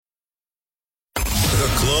The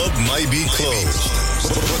club might be closed,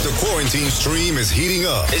 but the quarantine stream is heating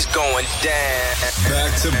up. It's going down.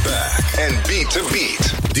 Back to back and beat to beat.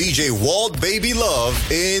 DJ Walt Baby Love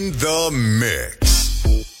in the mix.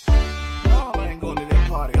 No, I ain't going to that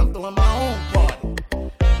party. I'm throwing my own party.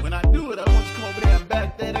 When I do it, I want you to come over there and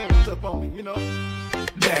back that ass up on me, you know?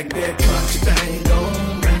 Back that country thing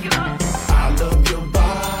on me. I love your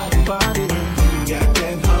body. You got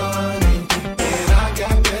that honey, and I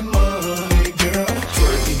got that money, girl.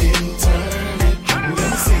 Twerk it and turn it. Let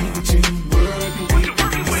me see what you working with.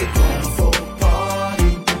 It's going for a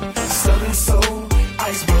party. Southern soul,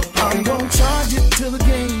 ice but I'm gonna charge it to the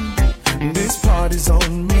game. This party's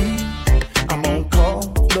on me. I'm gonna call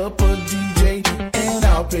up a DJ and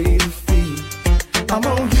I'll pay the fee. I'm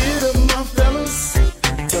gonna hit up my fellas,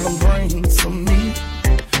 tell them bring some meat.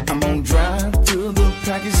 I'm gonna drive to the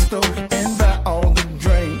package store and buy all the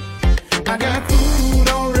drink. I got food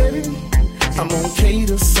already. I'm gonna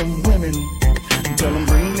cater some women. Tell them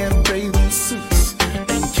bring them bathing suits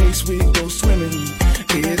in case we go swimming.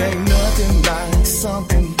 It ain't nothing like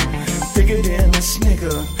something bigger than a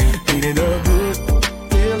Snicker. Ain't it a good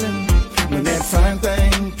feeling when that fine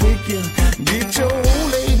thing pick you? Get your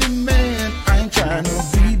old lady, man. I ain't trying to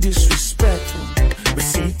be disrespectful, but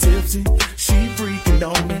she tipsy, she freaking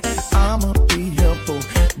on me. I'ma be helpful.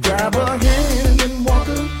 Grab her hand and walk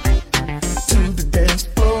her to the dance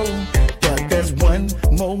floor. But there's one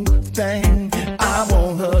more thing I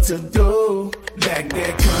want her to do. Back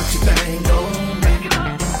that country thing on me.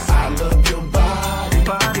 I love your body.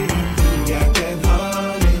 You got that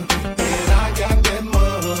honey, and I got that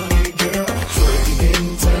money, girl. Twerk it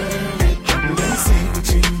and turn it. Let me see what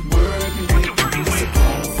you working with. It's a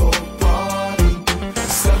going for a party.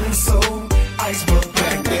 Southern soul, ice but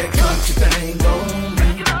back that country thing on me.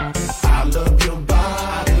 I love your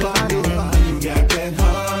body. You got that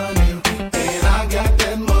honey, and I got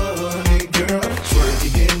that money, girl. Twerk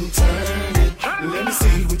it and turn it. Let me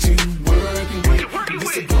see what you working with.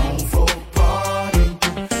 It's a going for a party.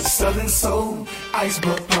 Southern soul, ice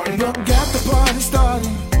but party. Got the party started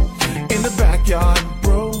in the backyard,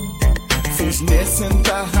 bro. Fishnets and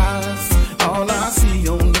thigh highs, all I see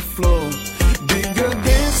on the floor. Big girl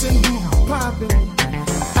dancing, booty popping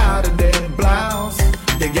out of their blouse.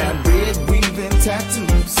 They got red weaving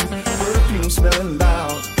tattoos, perfume smelling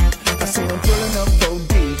loud. I see them pulling up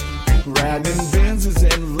 4D, riding Benzes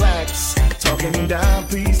and racks, talking down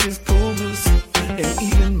pieces, cougars, and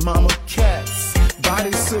even mama cats.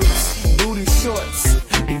 Body suits, booty shorts,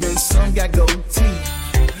 even some got gold teeth.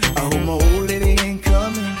 I hope my old lady ain't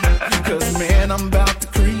coming, cause man, I'm about to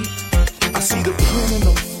creep. I see the print in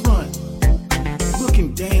the front,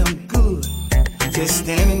 looking damn good. Just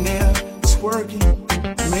standing there, twerking,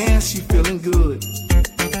 man, she feeling good.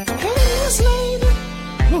 Hey, Miss Lady,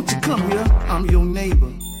 won't you come here? I'm your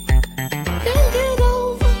neighbor. Then get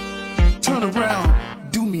over, turn around,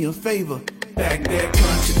 do me a favor. Back that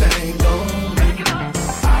country thing on me.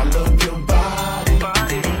 I love your body. You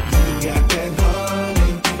got that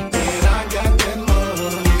honey, and I got that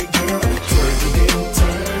money, girl. Twerk it and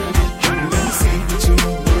turn it. Let me see what you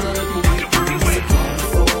working with. It's a going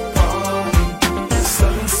for a party.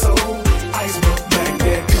 Southern soul, ice but back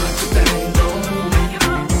that country thing on me.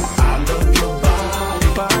 I love your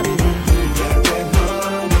body. You got that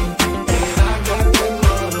honey, and I got that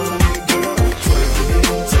money, girl. Twerk it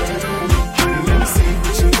and turn it. Let me see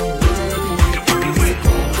what you working with. It's a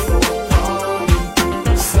going for a party.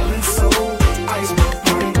 Southern soul, ice but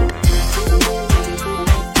party.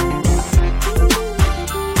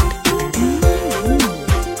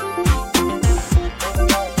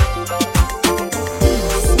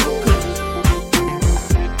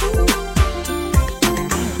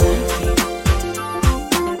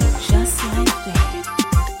 Just like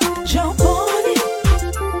that. Jump on it,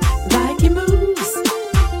 like your moves.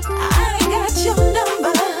 I got your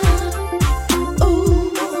number.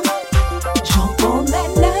 Ooh, jump on that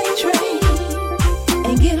night train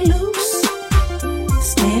and get loose.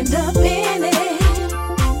 Stand up in it.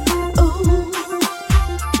 Ooh,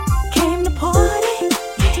 came to party.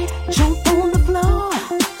 Jump on the floor.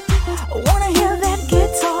 Wanna hear that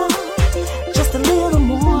guitar just a little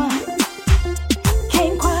more.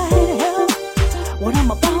 Can't quite help what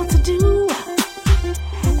I'm about to do.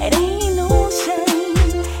 It ain't no shame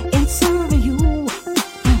in serving you.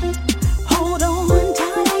 Hold on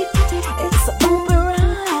tight, it's a bumpy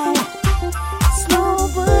ride. Slow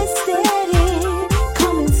but steady,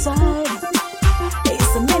 come inside.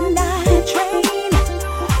 It's a midnight train,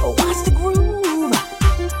 watch the groove.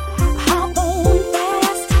 Hop on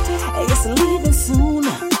fast, it's leaving soon.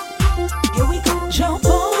 Here we go, jump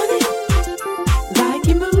on it, like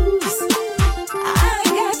your moves. I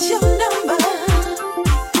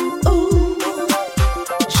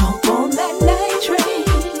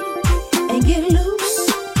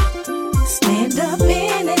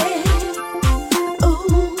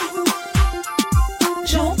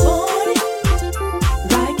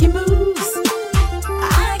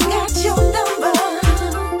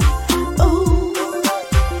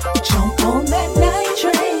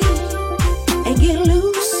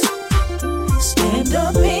stand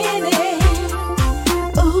up in it.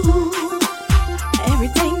 Ooh,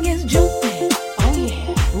 everything is jumping. Oh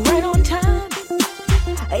yeah, right on time.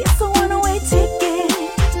 It's a one-way ticket.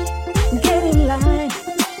 Get in line.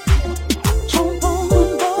 Jump on,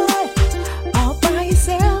 boy, all by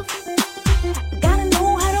yourself. Gotta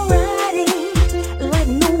know how to ride it like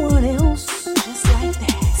no one else. Just like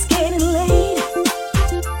that. It's getting late.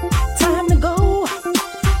 Time to go.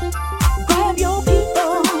 Grab your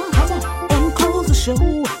people and close the show.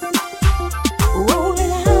 Roll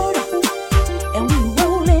it out and we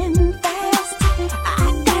rolling fast. I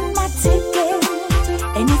got my ticket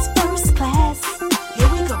and it's first class. Here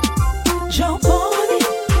we go. Jump on it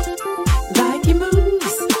like you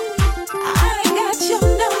moves. I got your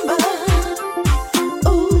number.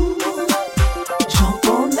 Ooh, jump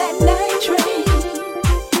on that night train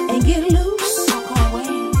and get loose.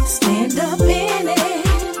 Stand up in it.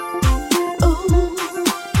 Ooh,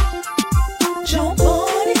 jump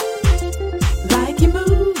on it like you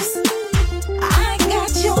moves. I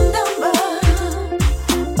got your number.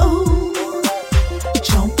 Ooh,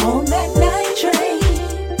 jump on that night train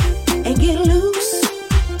and get loose.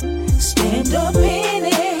 Stand up in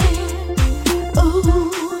it.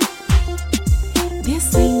 Ooh,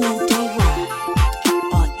 this ain't no day ride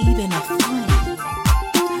or even a fling.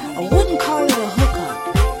 I wouldn't call it a hookup,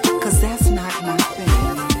 'cause that's not my thing.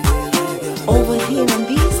 Over here in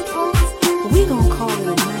these parts, we gon' call it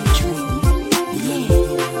a night train. Yeah,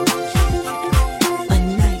 a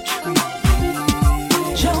night train.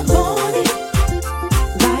 Jump on it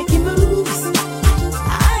like it moves.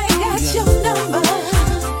 I got your number.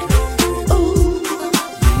 Ooh,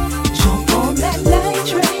 jump on that night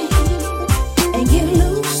train and get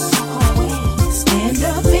loose. Stand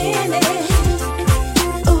up in it.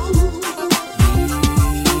 Ooh,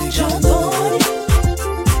 jump on it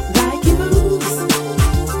like it moves.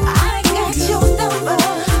 I got your number.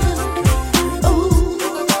 Ooh,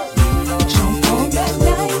 jump on that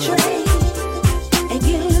night train and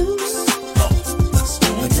get loose.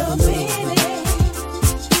 Stand up in it.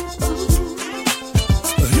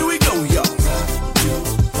 Here we go, y'all.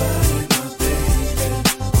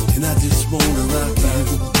 And I just wanna rock you.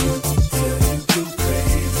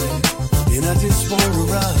 And I just wanna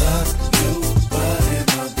rock you.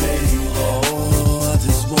 Oh, I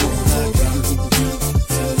just wanna rock you.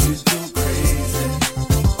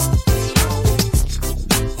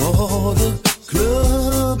 Oh, the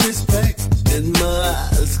club is packed and my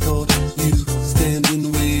eyes caught you standing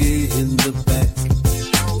way in the back.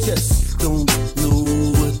 Just don't know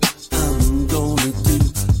what I'm gonna do,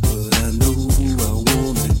 but I know I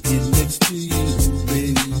wanna get next to you,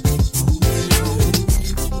 baby.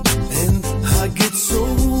 And I get so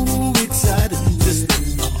excited just the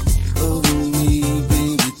thought of me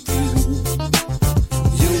being with you.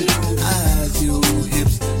 Your eyes, your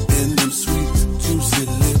hips, and them sweet, juicy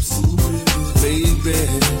lips, baby.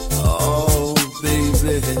 Oh,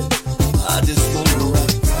 baby, I just wanna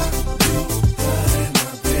rock.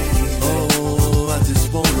 Oh, I just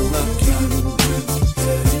wanna rock you.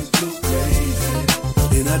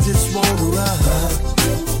 And I just wanna rock.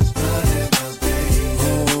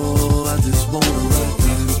 Oh, I just wanna rock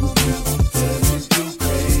you.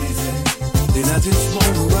 And I just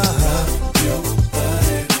wanna rock.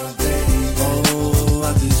 Oh,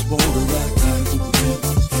 I just wanna rock you.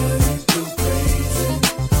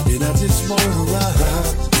 And I just wanna rock.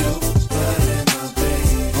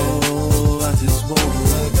 Oh, I just wanna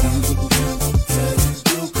rock you.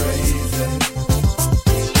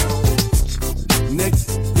 Next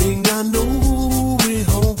thing I know,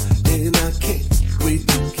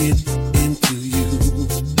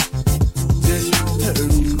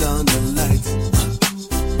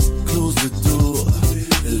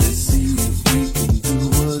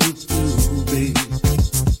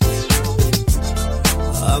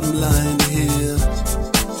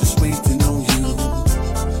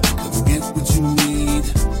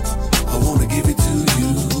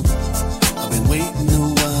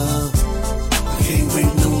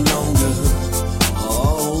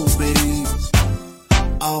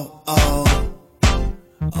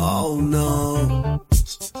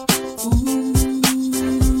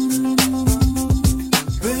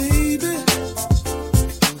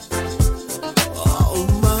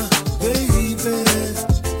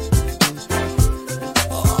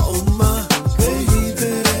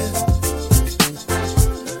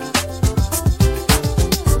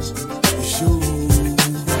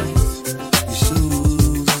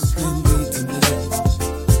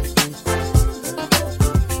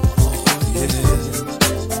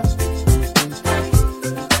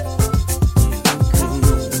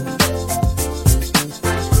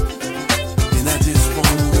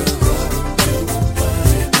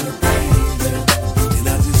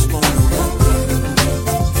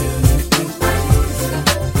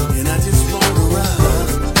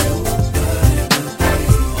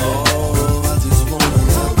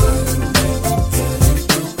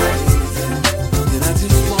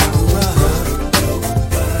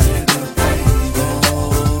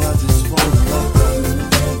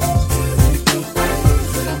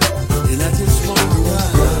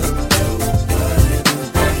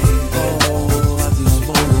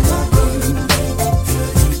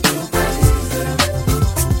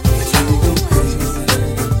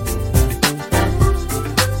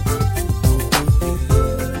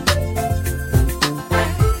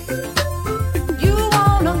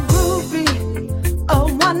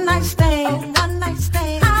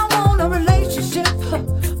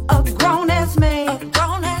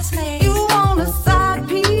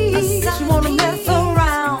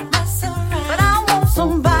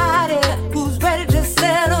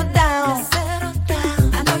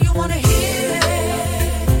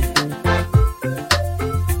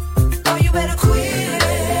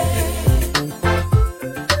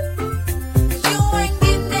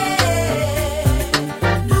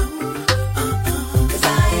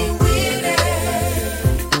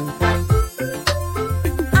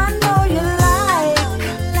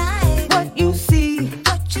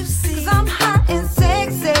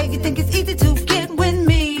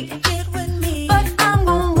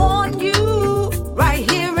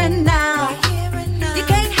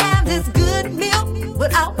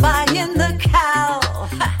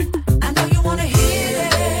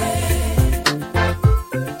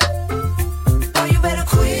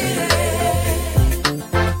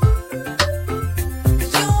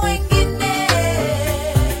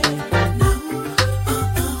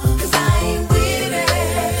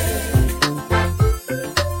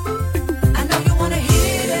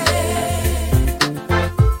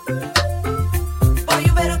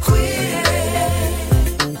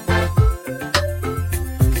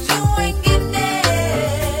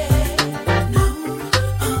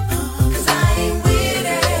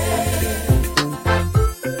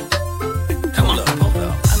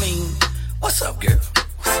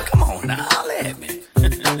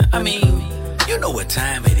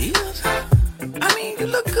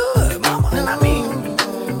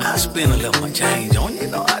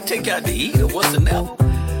 take you out to eat or what's the never.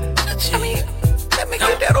 I mean, let me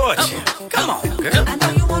get that orchard. Come on, girl. I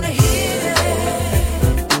know you wanna hear it.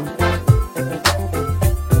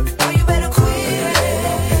 Boy, you better quit it.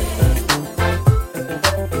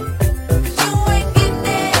 'Cause you ain't getting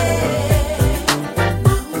it.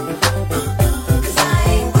 No, 'cause I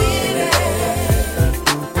ain't with it.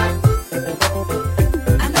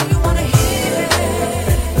 I know you wanna hear it.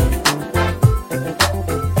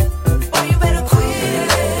 Boy, you better quit it.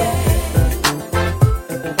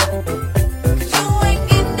 'Cause you ain't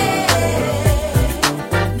getting it.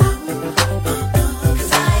 No,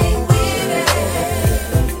 'cause I ain't with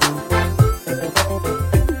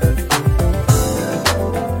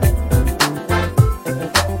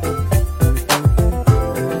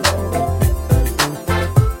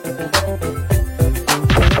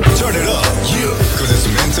Turn it up, cause it's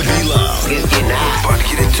meant to be loud. It's getting hot. About to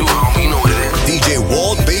get into it, homie. You know what it is. DJ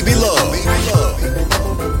Walt Baby Love.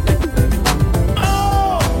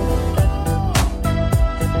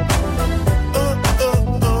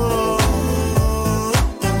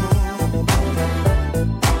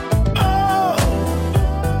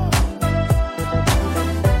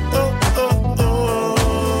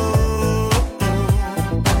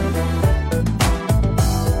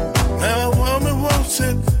 Now a woman wants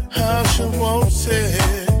it, how she wants it.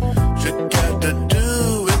 She got to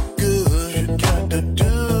do it good. She got to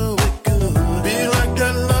do it good. Be like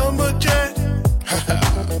that lumberjack.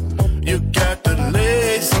 You got to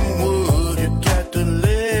lay some wood. You got to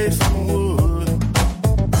lay some wood.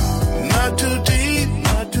 Not too deep,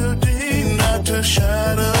 not too deep, not too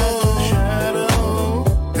shallow.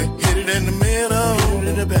 Hit it in the middle, hit it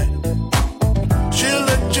in the back. She'll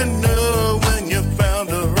let you know when you found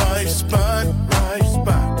the right spot, right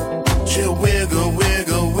spot. She'll wiggle,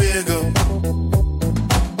 wiggle, wiggle.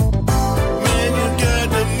 Man, you got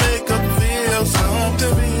to make her feel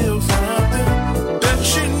something that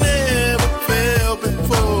she never felt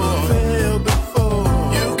before.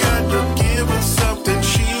 You got to give her something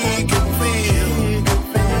she can feel.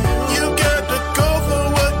 You got to go for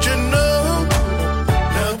what you know.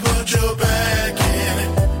 Now put your back in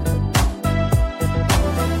it.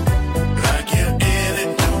 Like you're in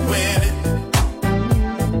it to win it.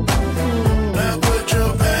 Now put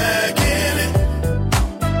your back in it.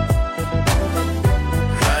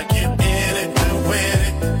 Like you're in it to win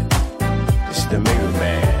it. It's the Mirror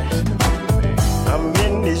Man. I'm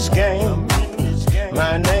in this game.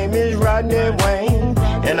 My name is Rodney Wayne,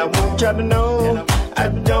 and I want y'all to know I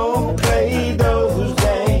don't play those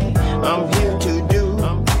games. I'm here to do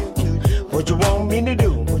what you want me to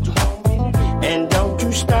do, and don't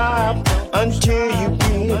you stop until you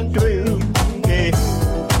get through. Yeah,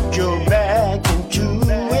 go back into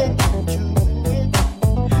it.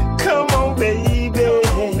 Come on,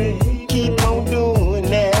 baby, keep on doing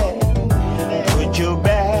that. Put your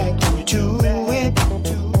back into it.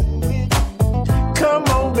 Come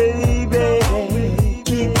on, baby,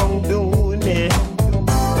 keep on doing it.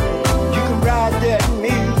 You can ride that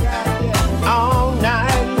mule all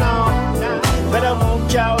night long, but I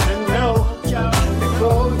want y'all to know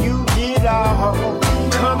before you get off.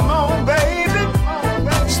 Come on, baby,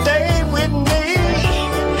 stay with me.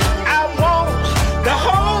 I want the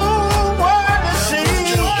whole world to see.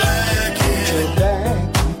 Put your back into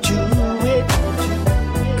it.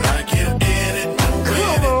 Like you're in it to win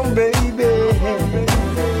Come it. on, baby,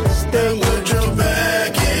 stay Put your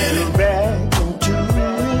back in it. back into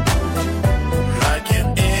it. Like you're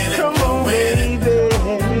in it Come to on, win it. baby,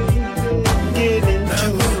 get into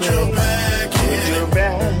Put your it. back Put in your it.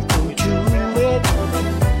 back into it.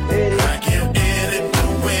 Hey, Like you're in it to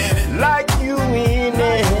win it. like you in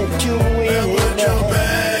it to win Put your it.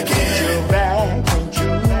 back Put in your it. back into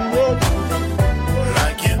it.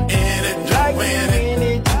 Like you're in it to Like you win it. in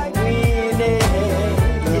it to win it.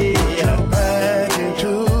 Yeah. Back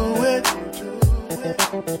into it.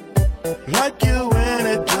 Like you in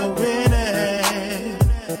it to win it.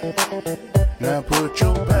 Now put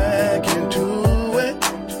your back into it.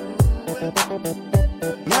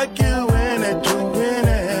 Like you in it to win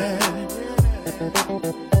it.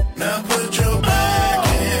 Now put your back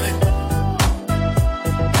in it.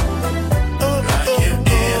 Like you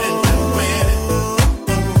in it to win it.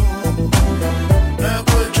 Now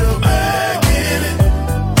put your back in it.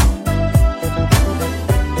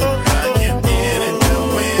 Like you in it to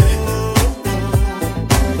win it.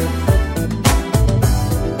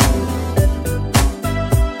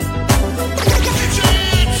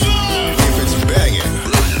 If it's banging,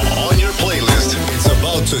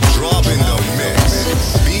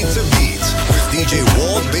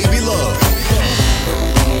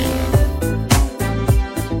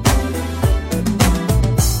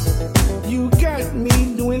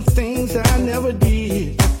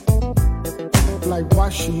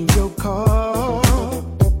 washing your car.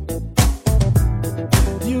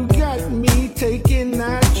 You got me taking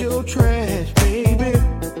out your trash, baby,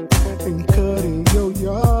 and cutting your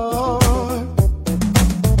yard.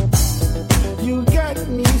 You got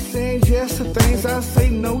me saying yes to things I say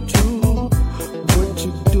no to. What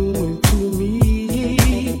you doing to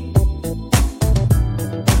me?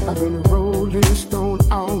 I've been a rolling stone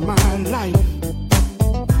all my life,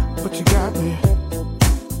 but you got me.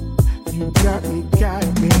 You got me.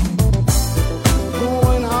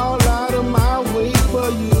 Going all out of my way for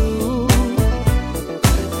you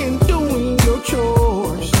and doing your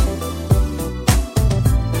chores.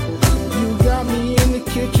 You got me in the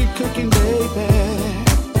kitchen cooking, baby.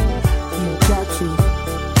 You got to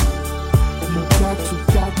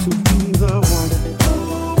be the one.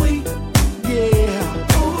 Ooh-wee, yeah.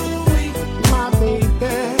 Ooh-wee, my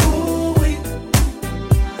baby. Ooh-wee,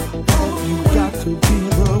 you got to be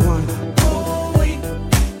the one. Ooh-wee,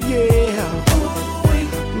 yeah. Ooh-wee,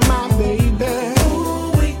 my baby.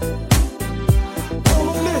 Ooh-wee,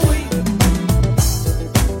 listen,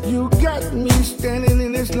 you got me standing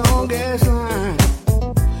in this long ass line.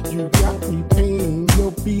 You got me paying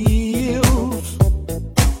your bills.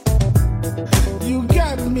 You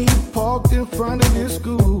got me parked in front of this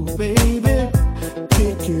school, baby,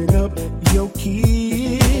 picking up your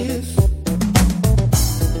kids.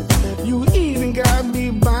 You even got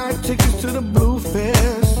me buying tickets to the Blue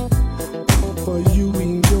Fest for you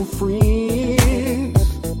and your friends.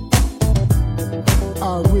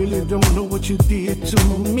 I really don't know what you did to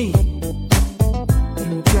me.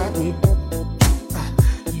 You got me.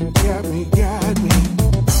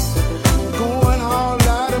 Going all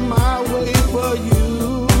out of my way for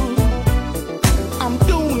you. I'm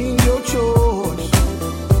doing your chores.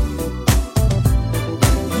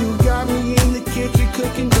 You got me in the kitchen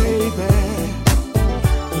cooking, baby.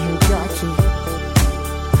 You got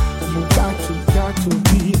to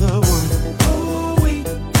be the one. Ooh-wee,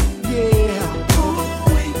 yeah.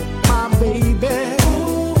 Ooh-wee, my baby.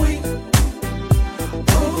 Ooh-wee,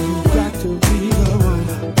 you got to be the one.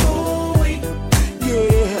 Ooh-wee,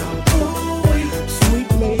 yeah. Ooh-wee, sweet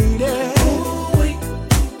lady. Ooh-wee,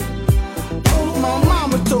 my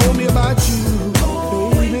mama told me about you,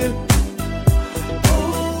 baby.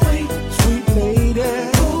 Ooh-wee, sweet lady.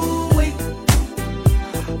 Ooh-wee,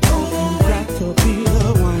 you got to be the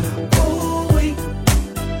one. Ooh-wee,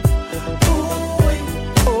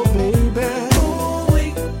 oh baby. Ooh-wee,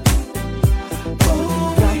 you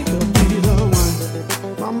got to be the one.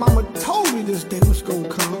 My mama told me this day was gonna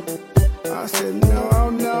come. I said, no,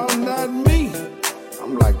 not me.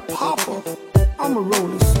 I'm like, Papa, I'm a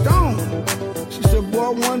rolling stone. She said,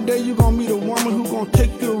 boy, one day you gonna meet a woman who gonna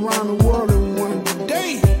take you around the world in one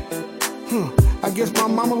day. I guess my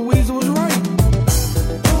mama Louisa was right.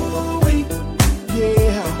 Ooh-wee,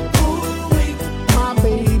 yeah. Ooh-wee, my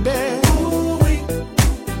baby. Ooh-wee,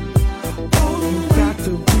 you got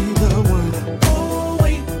to be the one.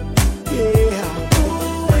 Ooh-wee, yeah.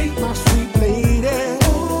 Ooh-wee, my sweet lady.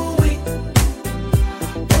 Ooh-wee,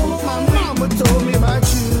 my mama told me about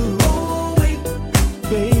you. Ooh-wee,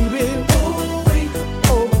 baby. Ooh-wee,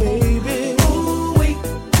 oh baby. Ooh-wee,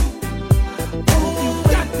 you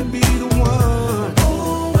got to be the one.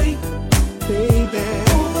 Ooh-wee, baby.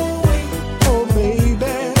 Ooh-wee, oh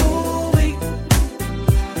baby. Ooh-wee,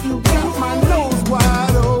 you got my nose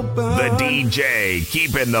wide open. The DJ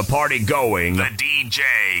keeping the party going. The DJ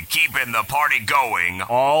keeping the party going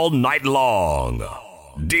all night long.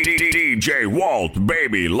 DJ Walt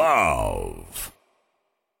Baby Love.